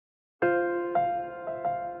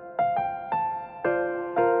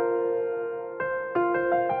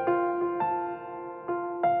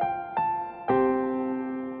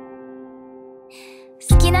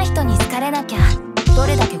人に好かれなきゃど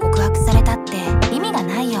れだけ告白されたって意味が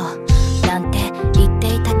ないよなんて言っ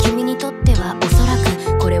ていた君にとってはおそら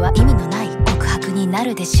くこれは意味のない告白にな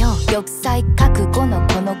るでしょう。玉砕覚悟の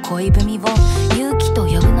この恋文を勇気と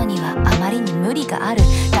呼ぶのにはあまりに無理がある。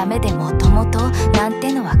ダメでもともとなん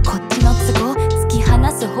てのはこっちの都合。突き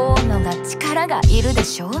放す方のが力がいるで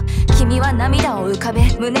しょ。君は涙を浮かべ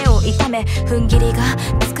胸を痛め踏ん切りが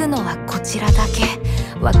つくのはこちらだけ。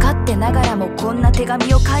分かってながらもこんな手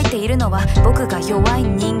紙を書いているのは僕が弱い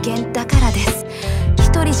人間だからです。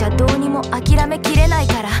一人じゃどうにも諦めきれない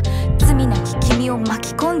から罪なき君を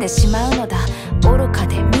巻き込んでしまうのだ。愚か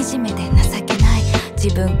で惨めで情けない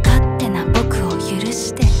自分勝手な僕を許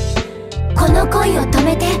して。この恋を止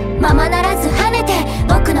めてままならず跳ねて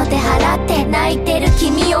僕の手払って泣いてる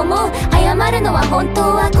君を思う。謝るのは本当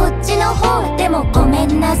はこっちの方でもごめ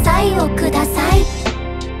んなさいをください。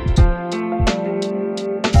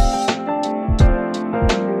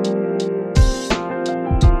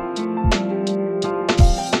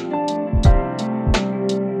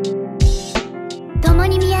共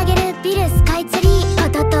に見上げるビルスカイツリー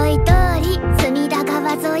一昨日通り隅田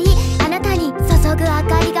川沿いあなたに注ぐ明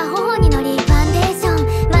かりが頬に乗りファンデーショ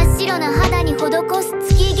ン真っ白な肌に施す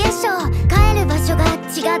月月賞。帰る場所が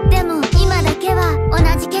違っても今だけは同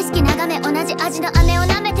じ景色眺め同じ味の飴を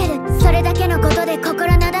舐めてる。それだけのことで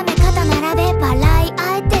心なだめ肩並べ笑い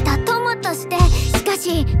合えてた友として。しか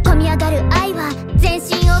し込み上がる愛は全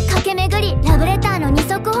身を駆け巡りラブレターの二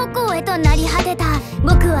足歩行へとなり果てた。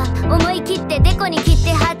僕は思い切ってデコに切っ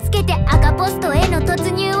てはっつけて赤ポストへの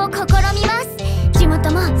突入を試みます。地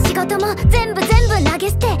元も仕事も全部投げ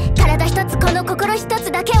捨て体一つこの心一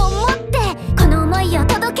つだけを持ってこの思いを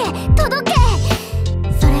届け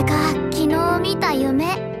それが昨日見た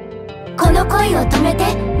夢。この恋を止め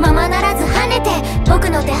てままならず跳ねて僕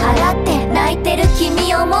の手払って泣いてる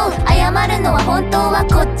君を思う。謝るのは本当は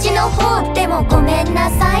こっちの方でもごめんな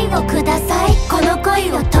さいをください。この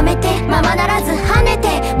恋を止めてままならず跳ね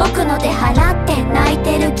て僕の手払って泣い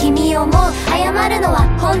てる君を思う。謝るのは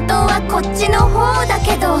本当はこっちの方だ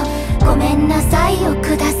けどごめんなさいを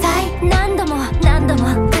ください。何度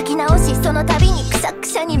も書き直しその度にくしゃく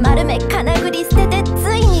しゃに丸め金繰り捨てて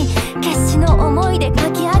ついに決死の思いで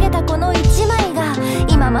書き上げたこの一枚が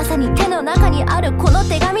今まさに手の中にあるこの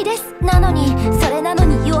手紙です。それなの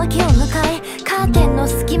に夜明けを迎えカーテンの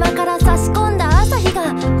隙間から差し込んだ朝日が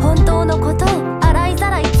本当のことを洗いざ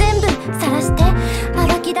らい全部晒して暴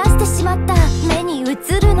き出してしまった。目に映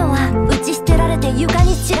るのは打ち捨てられて床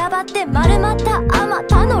に散らばって丸まったあま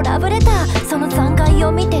たのラブレター。その残骸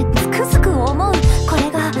を見てつくづく思う。こ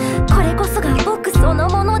れこそが僕その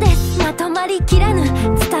ものです。まとまりきらぬ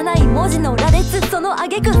拙い文字の羅列その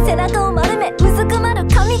挙句背中を丸めうずくまる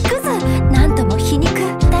紙くず。なんとも皮肉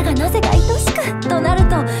だがなぜか愛しくとなる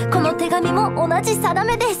とこの手紙も同じ定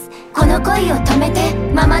めです。この恋を止めて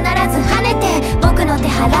ままならず跳ねて僕の手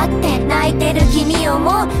払って泣いてる君を思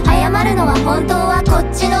う。謝るのは本当はこ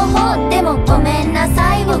っちの方でもごめんな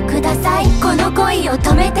さいをください。この恋を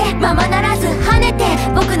止めてままならず跳ねて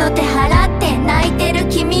僕の手払って泣いてる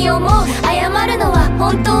君を思う。謝るのは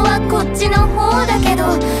本当はこっちの方だけど